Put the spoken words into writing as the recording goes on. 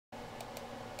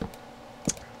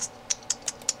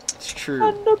true.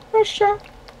 Under pressure.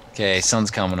 Okay,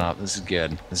 sun's coming up. This is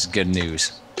good. This is good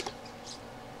news.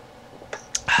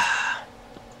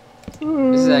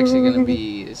 This is actually gonna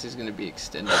be. This is gonna be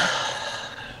extended.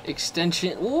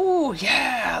 Extension. Ooh,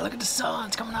 yeah! Look at the sun.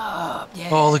 It's coming up. Yeah.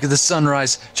 Oh, look at the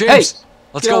sunrise. James, Hey,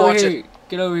 let's go watch here. it.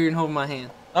 Get over here and hold my hand.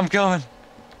 I'm coming.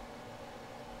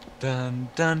 Dun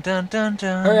dun dun dun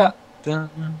dun. Hurry up.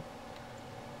 Dun.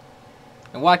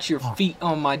 And watch your feet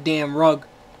on my damn rug.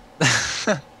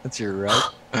 That's your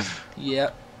right.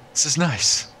 Yep. This is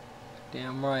nice.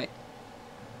 Damn right.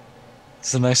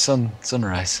 It's a nice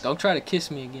sunrise. Don't try to kiss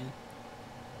me again.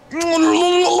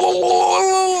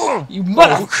 You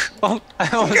mother.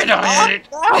 Get out of it.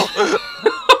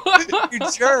 You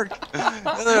jerk.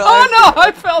 Oh no,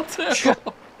 I fell too.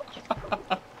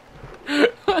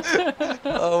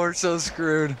 Oh, we're so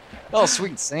screwed. Oh,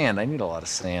 sweet sand. I need a lot of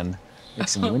sand. Make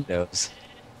some windows.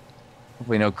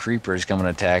 Hopefully no creepers come and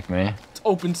attack me. Let's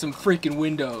open some freaking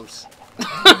windows.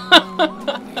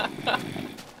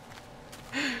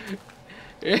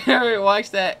 You ever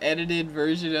watch that edited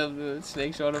version of the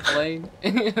Snakes on a Plane?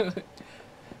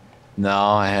 No,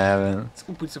 I haven't. Let's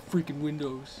open some freaking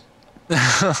windows.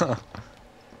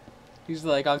 He's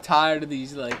like, I'm tired of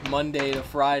these like Monday to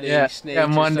Friday snakes. Yeah,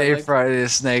 Monday, like Friday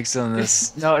snakes on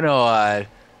this. No,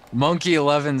 Monkey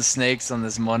 11 snakes on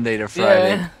this Monday to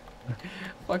Friday. Yeah.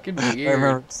 Fucking weird. I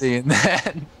remember seeing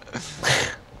that.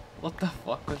 What the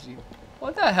fuck was he?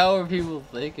 What the hell were people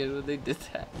thinking when they did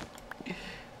that?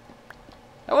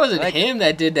 That wasn't him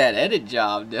that did that edit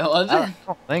job, was it? I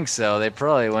don't think so. They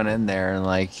probably went in there and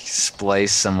like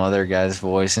spliced some other guy's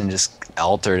voice and just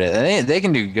altered it. And they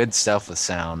can do good stuff with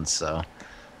sound, so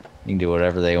you can do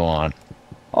whatever they want.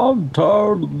 I'm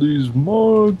tired of these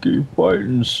monkey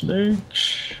fighting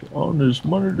snakes on this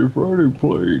Monday to Friday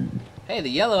plane. Hey, the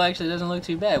yellow actually doesn't look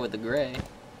too bad with the gray.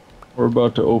 We're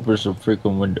about to open some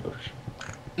freaking windows.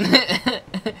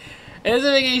 It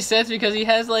doesn't make any sense because he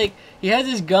has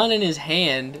his gun in his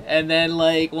hand, and then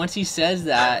like once he says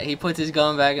that, he puts his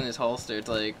gun back in his holster. It's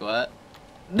like, what?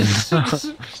 What's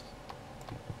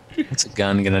a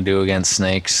gun gonna do against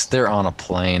snakes? They're on a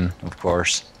plane, of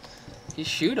course. You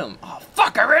shoot him. Oh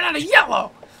fuck! I ran out of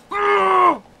yellow.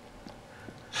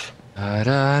 Why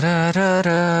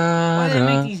do they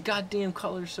make these goddamn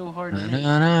colors so hard to hit?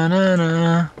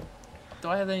 Do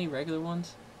I have any regular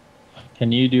ones?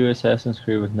 Can you do Assassin's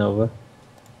Creed with Nova?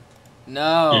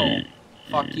 No.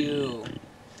 Fuck you.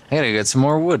 I gotta get some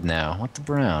more wood now. What the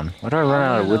brown? Why do I run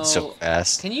out of wood so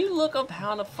fast? Can you look up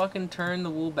how to fucking turn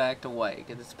the wool back to white?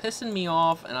 Because it's pissing me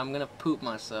off and I'm gonna poop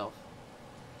myself.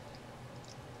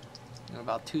 In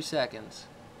about 2 seconds.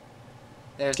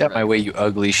 There's Get my way, you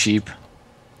ugly sheep.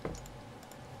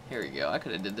 Here we go. I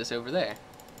could have did this over there.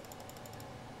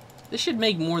 This should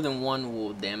make more than one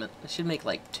wool, damn it. It should make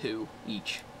like 2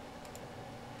 each.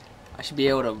 I should be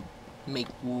able to make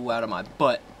wool out of my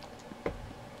butt. Know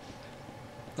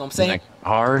what I'm saying? Isn't that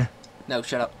hard? No,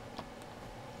 shut up.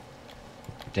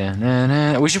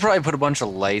 We should probably put a bunch of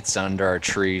lights under our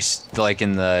trees, like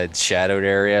in the shadowed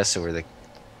area, so where the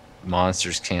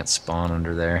monsters can't spawn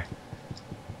under there.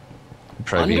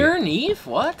 Underneath?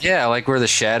 What? Yeah, like where the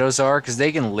shadows are, because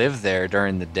they can live there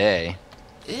during the day.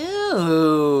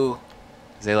 Ew.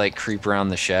 They like creep around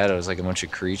the shadows like a bunch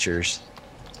of creatures.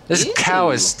 This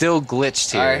cow is still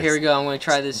glitched here. Alright, here we go. I'm going to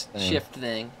try this shift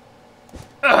thing.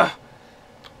 Ugh.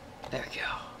 There we go.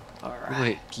 Alright.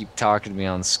 Wait, keep talking to me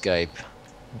on Skype.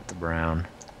 With the brown.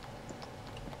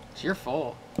 It's your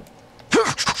fault.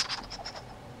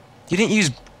 You didn't use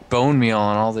bone meal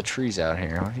on all the trees out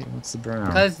here. What's the brown?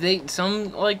 Because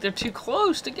they're too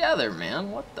close together,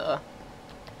 man. What the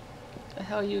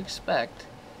hell you expect?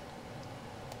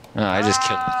 Oh, I just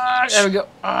killed it. There we go.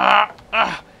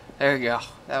 There we go.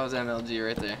 That was MLG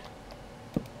right there.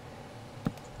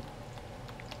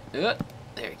 Do it.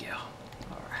 There you go.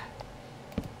 Alright.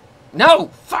 No!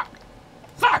 Fuck!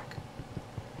 Fuck!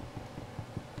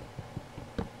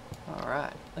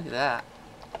 Alright. Look at that.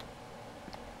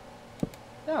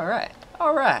 Alright.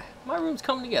 Alright. My room's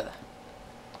coming together.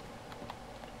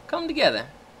 Come together.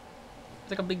 It's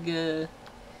like a big,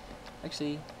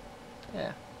 actually,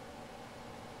 yeah.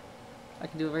 I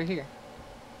can do it right here.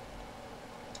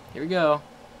 Here we go.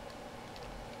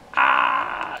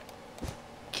 Ah!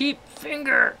 Keep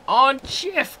finger on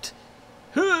shift.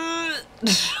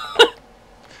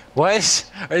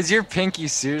 What? Is your pinky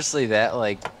seriously that,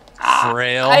 like,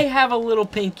 frail? I have a little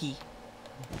pinky.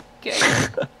 Okay.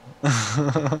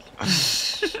 Man.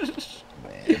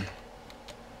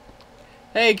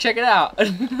 Hey, check it out.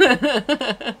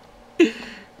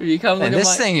 You come look And at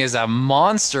this thing is a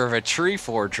monster of a tree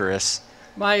fortress.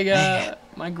 my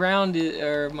My ground is,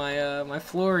 or my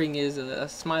flooring is a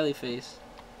smiley face.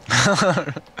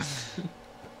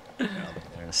 In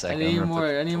a second,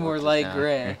 I need more light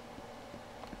gray.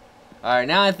 Alright,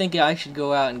 now I think I should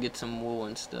go out and get some wool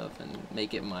and stuff and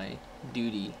make it my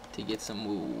duty to get some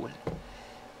wool.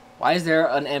 Why is there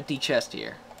an empty chest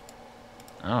here?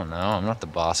 I don't know. I'm not the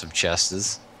boss of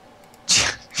chests.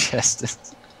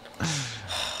 Chests.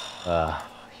 You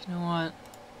know what?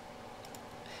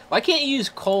 Why can't you use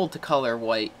coal to color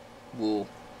white wool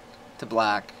to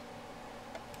black?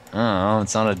 I don't know.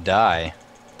 It's not a dye.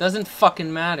 Doesn't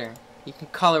fucking matter. You can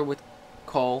color with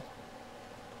coal.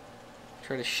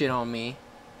 Try to shit on me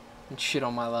and shit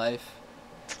on my life.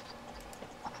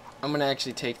 I'm gonna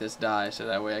actually take this dye so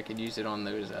that way I could use it on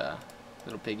those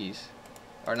little piggies.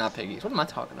 Or not piggies. What am I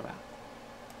talking about?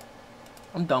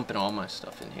 I'm dumping all my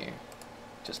stuff in here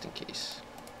just in case.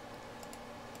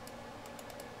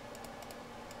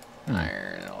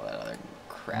 Iron and all that other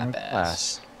crap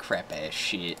ass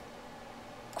shit.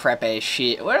 Crap ass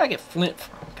shit. Where did I get flint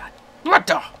from? God. What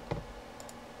the?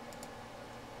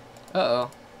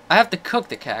 Uh-oh. I have to cook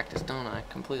the cactus, don't I?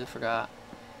 Completely forgot.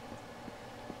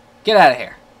 Get out of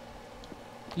here.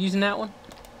 You using that one?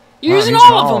 You're using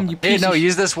all of them, you piece Hey, no, of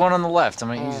use this one on the left. I'm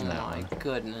not using that one. Oh my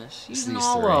goodness. Just Using these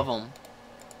all three. of them.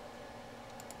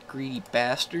 Greedy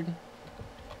bastard.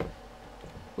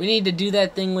 We need to do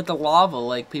that thing with the lava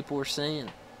like people were saying.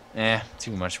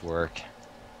 Too much work.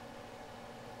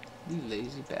 You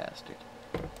lazy bastard.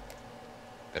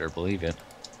 Better believe it.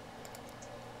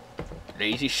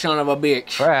 Lazy son of a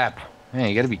bitch. Crap. Man,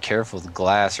 you gotta be careful with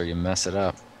glass or you mess it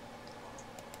up.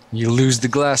 You lose the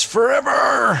glass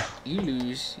forever! You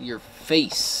lose your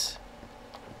face.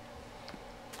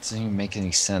 Doesn't even make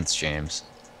any sense, James.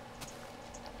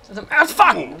 Ah,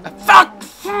 fuck! Fuck!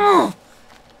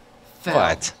 Fell.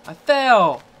 What? I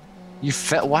fell. You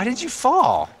fell? Why did you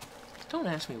fall? Don't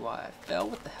ask me why I fell.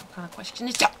 What the hell kind of question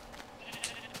is that?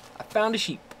 I found a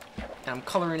sheep, and I'm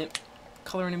coloring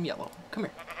him yellow. Come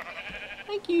here.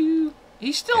 Thank you.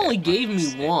 He still only gave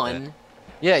me one.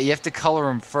 Yeah, you have to color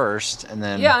them first, and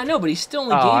then. Yeah, I know, but he still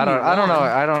only gave me one. I don't know.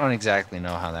 I don't exactly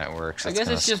know how that works. I guess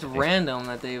it's just random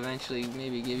that they eventually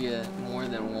maybe give you more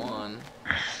than one.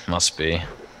 Must be.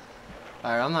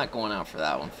 Alright, I'm not going out for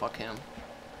that one. Fuck him.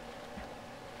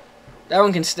 That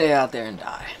one can stay out there and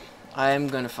die. I am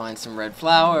gonna find some red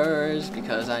flowers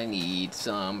because I need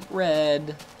some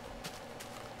red.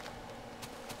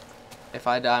 If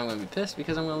I die, I'm gonna be pissed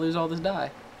because I'm gonna lose all this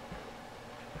dye.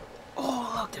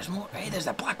 Oh, look, there's more. Hey, there's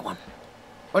that black one.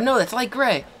 Oh no, that's light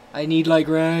gray. I need light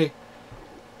gray.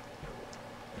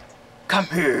 Come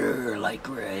here, light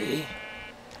gray.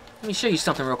 Let me show you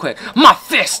something real quick. My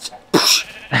fist!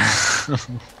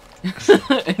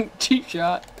 Cheap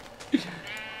shot.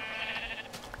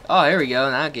 Oh, here we go.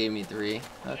 That gave me 3.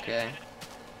 Okay.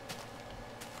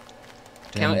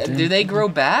 Do they grow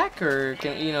back, or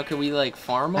can we like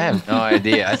farm them? I have no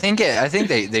idea. I think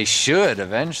they should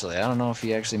eventually. I don't know if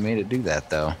he actually made it do that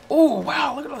though. Oh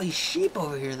wow! Look at all these sheep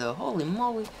over here, though. Holy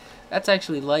moly! That's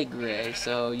actually light gray.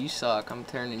 So you suck. I'm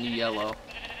turning you yellow.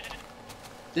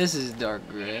 This is dark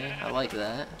gray. I like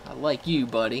that. I like you,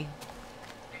 buddy.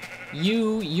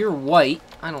 You're white.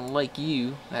 I don't like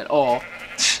you at all.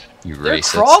 You They're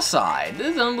racist. cross-eyed.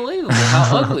 This is unbelievable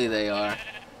how ugly they are.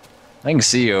 I can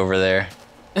see you over there.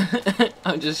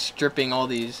 I'm just stripping all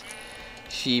these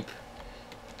sheep.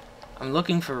 I'm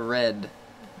looking for red.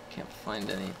 Can't find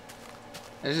any.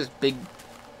 There's this big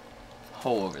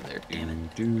hole over there. Damn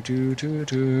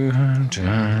it.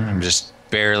 I'm just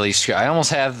barely. I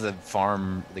almost have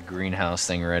the greenhouse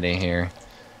thing ready here.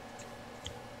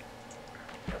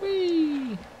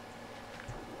 Whee!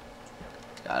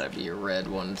 Gotta be a red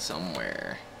one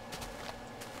somewhere.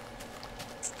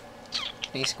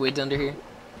 Any squids under here?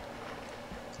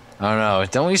 I don't know.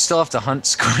 Don't we still have to hunt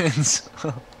squids?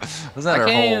 Was that our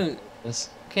whole?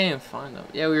 Can't even find them.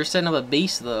 Yeah, we were setting up a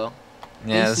base though.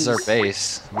 Yeah, this is our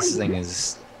base. This thing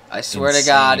is. I swear to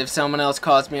God, if someone else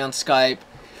calls me on Skype,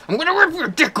 I'm gonna rip your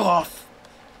dick off.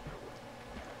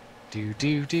 Do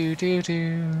do do do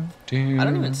do do. I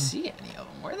don't even see any of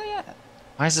them. Where are they at?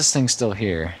 Why is this thing still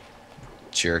here?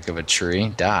 Jerk of a tree.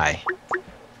 Die.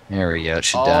 There we go. It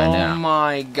should die now. Oh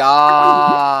my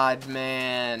God,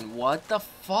 man. What the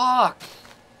fuck?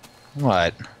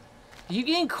 What? You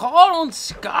getting called on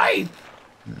Skype?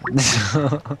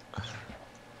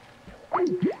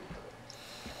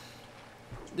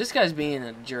 This guy's being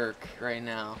a jerk right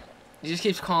now. He just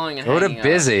keeps calling and Go to hanging up.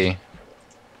 busy.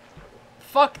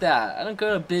 Fuck that. I don't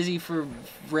go to busy for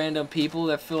random people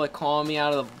that feel like calling me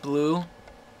out of the blue.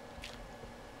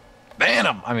 Ban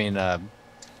him! I mean,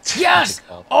 Yes!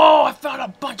 Oh, I found a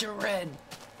bunch of red.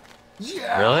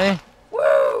 Yeah. Really?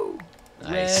 Woo!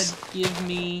 Nice. Red, give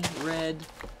me red.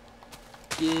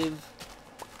 Give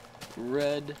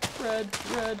red.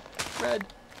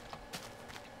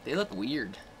 They look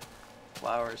weird.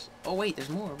 Flowers. Oh wait, there's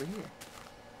more over here.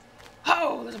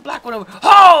 Oh, there's a black one over.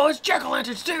 Oh, there's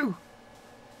jack-o'-lanterns too.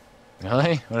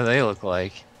 Really? What do they look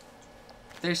like?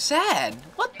 They're sad.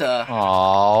 What the?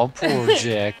 Oh, poor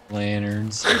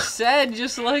jack-lanterns. They're sad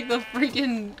just like the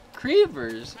freaking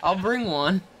creepers. I'll bring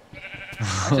one.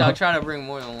 Actually, I'll try to bring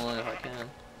more than one if I can.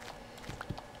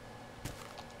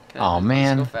 Okay, Oh let's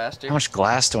man, go faster. how much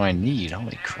glass do I need?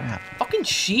 Holy crap. Fucking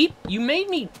sheep? You made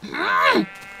me...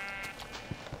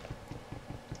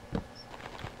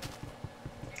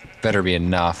 Better be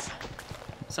enough.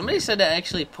 Somebody said to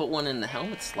actually put one in the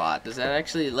helmet slot. Does that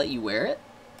actually let you wear it?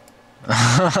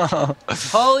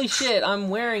 Holy shit, I'm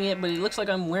wearing it, but it looks like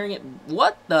I'm wearing it...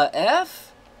 What the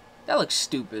F? That looks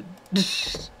stupid.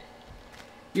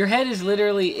 Your head is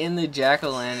literally in the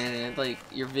jack-o'-lantern, and like,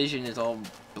 your vision is all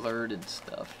blurred and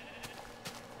stuff.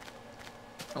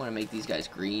 I want to make these guys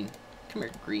green. Come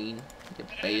here, green. You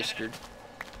bastard.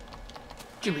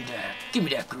 Give me that. Give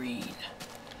me that green.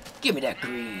 Give me that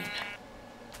green.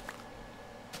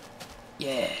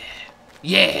 Yeah.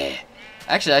 Yeah.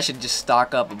 Actually, I should just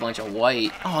stock up a bunch of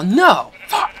white. Oh, no!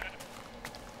 Fuck!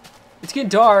 It's getting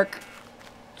dark.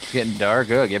 It's getting dark.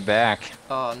 Oh, get back.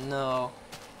 Oh, no.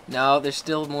 No, there's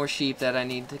still more sheep that I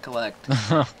need to collect.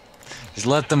 Just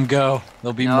let them go.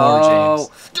 There'll be more,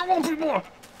 James. There won't be more!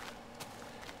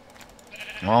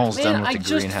 I'm almost Man, done with I the just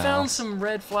greenhouse. found some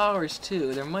red flowers,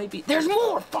 too. There might be... There's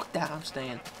more! Fuck that, I'm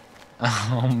staying.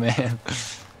 Oh, man. I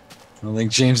don't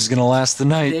think James is going to last the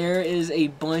night. There is a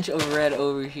bunch of red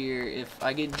over here. If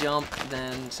I get jumped,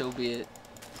 then so be it.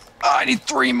 Oh, I need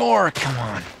 3 more. Come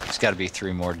on. There's got to be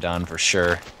 3 more done for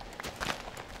sure.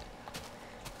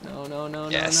 No,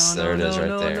 Yes, no, there no, it is no, right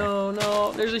no, there.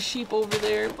 no. There's a sheep over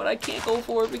there, but I can't go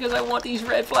for it because I want these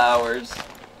red flowers.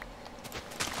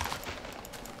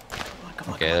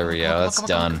 Okay, there we go. That's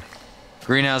done.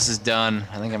 Greenhouse is done.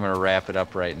 I think I'm going to wrap it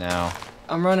up right now.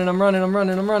 I'm running.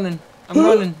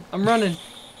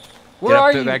 Where Get are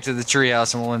up you? back to the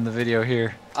treehouse and we'll end the video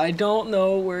here. I don't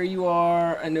know where you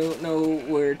are. I don't know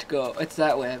where to go. It's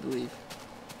that way, I believe.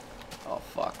 Oh,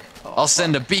 fuck. Oh, I'll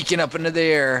send a beacon up into the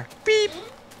air. Beep.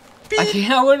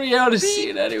 I wouldn't be able to see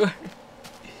it anywhere.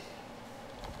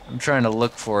 I'm trying to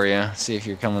look for you, see if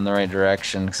you're coming the right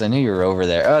direction, because I knew you were over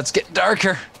there. Oh, it's getting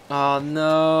darker. Oh,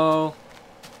 no.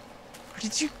 Where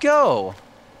did you go?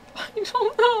 I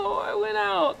don't know. I went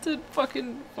out to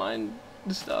fucking find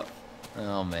the stuff.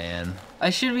 Oh, man. I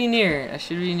should be near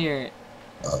it.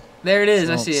 There it is.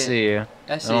 I see it. See you.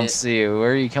 I I see don't it. see you.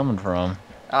 Where are you coming from?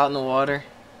 Out in the water.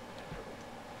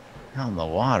 Out in the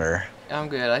water. I'm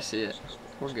good. I see it.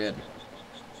 We're good.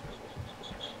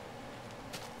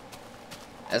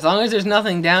 As long as there's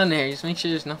nothing down there, just make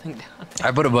sure there's nothing down there.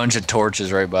 I put a bunch of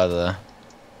torches right by the...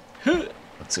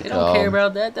 What's it They called? don't care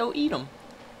about that. They'll eat them.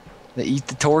 They eat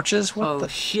the torches? What Oh the...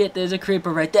 shit! There's a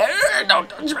creeper right there. Don't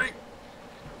touch me.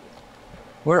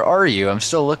 Where are you? I'm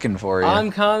still looking for you.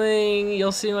 I'm coming.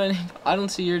 You'll see my name. I don't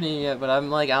see your name yet, but I'm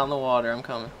like out in the water. I'm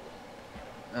coming.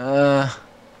 Oh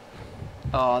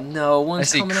no! I One's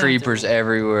see coming after creepers me.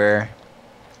 everywhere.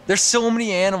 There's so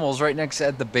many animals right next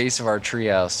at the base of our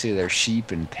treehouse too. There's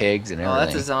sheep and pigs and Oh, everything.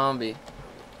 that's a zombie.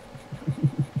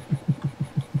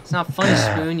 It's not funny,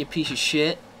 Spoon. You piece of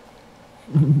shit.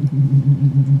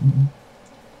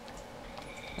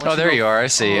 Oh, there you are. I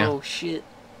see you. Oh shit!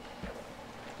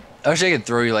 I wish I could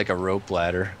throw you like a rope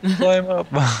ladder. Climb up.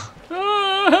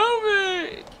 Oh, help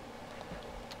me!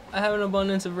 I have an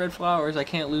abundance of red flowers. I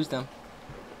can't lose them.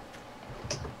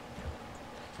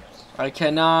 I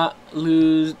cannot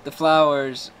lose the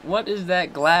flowers. What is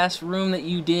that glass room that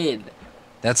you did?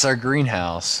 That's our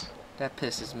greenhouse. That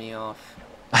pisses me off.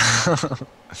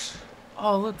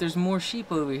 Oh, look, there's more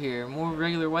sheep over here. More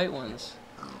regular white ones.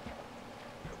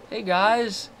 Hey,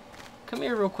 guys. Come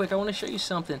here real quick. I want to show you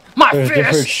something. My There's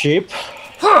different fist! sheep.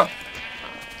 Huh!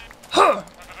 Huh!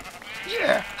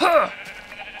 Yeah! Huh!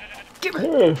 Give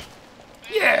it!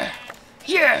 Yeah!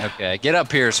 Yeah! Okay, get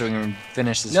up here so we can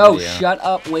finish this No, video. shut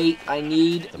up. Wait. I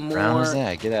need The brown more. is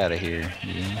that? Get out of here.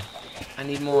 Yeah. I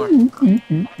need more.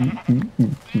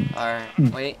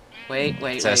 Alright. Wait.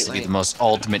 This has to be the most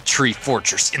ultimate tree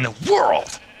fortress in the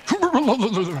world.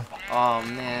 Oh,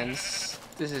 man.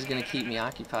 This is gonna keep me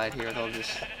occupied here.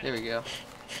 There we go.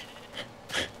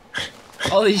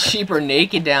 All these sheep are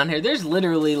naked down here. There's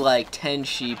literally like 10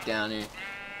 sheep down here.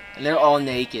 And they're all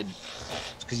naked.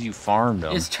 It's because you farmed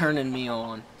them. It's turning me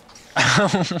on.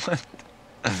 Alright,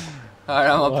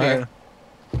 I'm up here.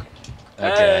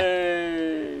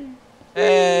 Okay.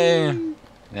 Hey! Hey.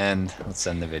 And let's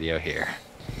end the video here.